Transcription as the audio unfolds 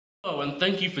Hello, and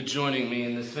thank you for joining me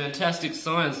in this fantastic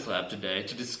science lab today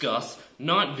to discuss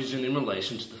night vision in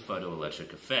relation to the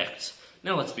photoelectric effect.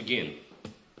 Now let's begin.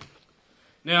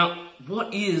 Now,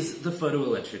 what is the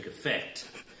photoelectric effect?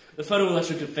 The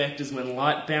photoelectric effect is when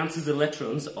light bounces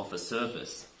electrons off a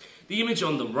surface. The image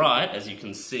on the right, as you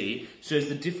can see, shows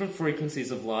the different frequencies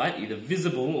of light, either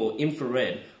visible or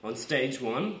infrared, on stage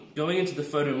 1, going into the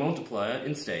photomultiplier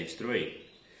in stage 3.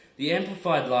 The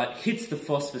amplified light hits the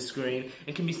phosphor screen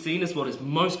and can be seen as what is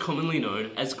most commonly known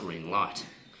as green light.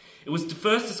 It was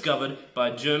first discovered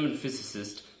by German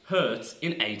physicist Hertz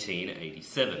in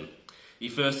 1887. He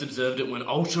first observed it when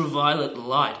ultraviolet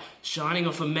light shining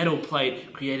off a metal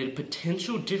plate created a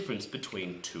potential difference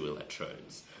between two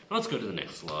electrodes. Now let's go to the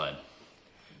next slide.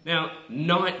 Now,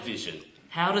 night vision.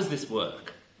 How does this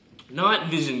work? Night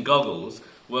vision goggles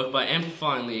work by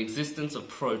amplifying the existence of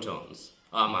protons.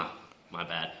 My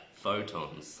bad.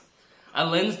 Photons. A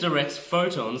lens directs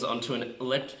photons onto an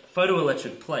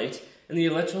photoelectric plate, and the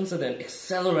electrons are then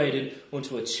accelerated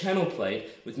onto a channel plate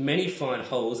with many fine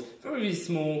holes, very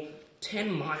small,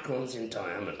 10 microns in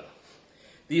diameter.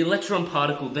 The electron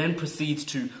particle then proceeds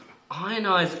to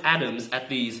ionize atoms at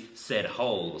these said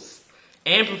holes,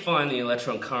 amplifying the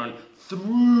electron current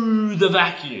through the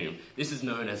vacuum. This is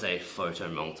known as a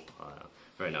photomultiplier.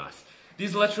 Very nice.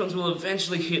 These electrons will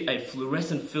eventually hit a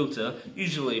fluorescent filter,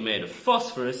 usually made of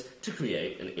phosphorus, to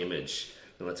create an image.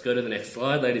 Now let's go to the next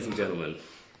slide, ladies and gentlemen.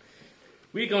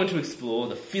 We're going to explore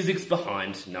the physics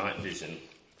behind night vision.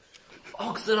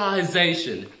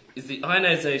 Oxidization is the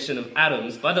ionization of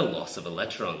atoms by the loss of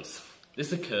electrons.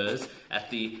 This occurs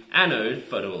at the anode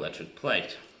photoelectric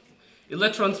plate.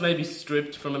 Electrons may be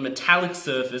stripped from a metallic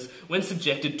surface when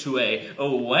subjected to a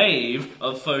wave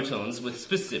of photons with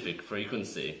specific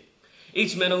frequency.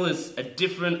 Each metal is a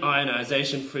different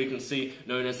ionization frequency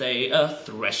known as a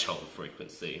threshold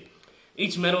frequency.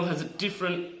 Each metal has a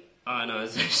different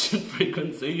ionization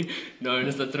frequency known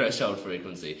as the threshold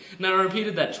frequency. Now I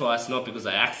repeated that twice, not because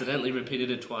I accidentally repeated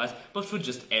it twice, but for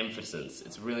just emphasis.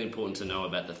 It's really important to know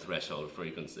about the threshold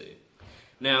frequency.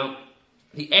 Now,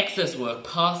 the excess work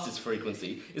past this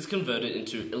frequency is converted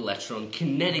into electron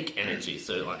kinetic energy,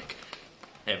 so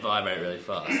they vibrate really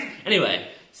fast. Anyway,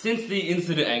 since the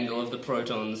incident angle of the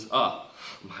protons,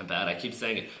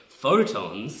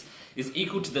 photons, is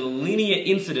equal to the linear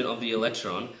incident of the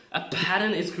electron, a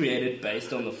pattern is created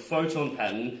based on the photon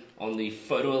pattern on the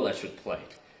photoelectric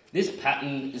plate. This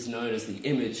pattern is known as the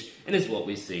image and is what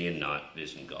we see in night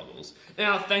vision goggles.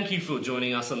 Now, thank you for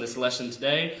joining us on this lesson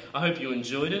today. I hope you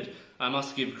enjoyed it. I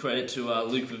must give credit to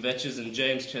Luke Vivetches and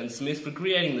James Chen Smith for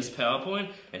creating this PowerPoint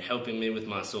and helping me with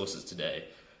my sources today.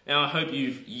 Now, I hope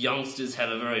you youngsters have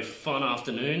a very fun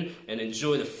afternoon and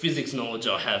enjoy the physics knowledge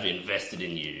I have invested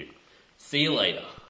in you. See you later.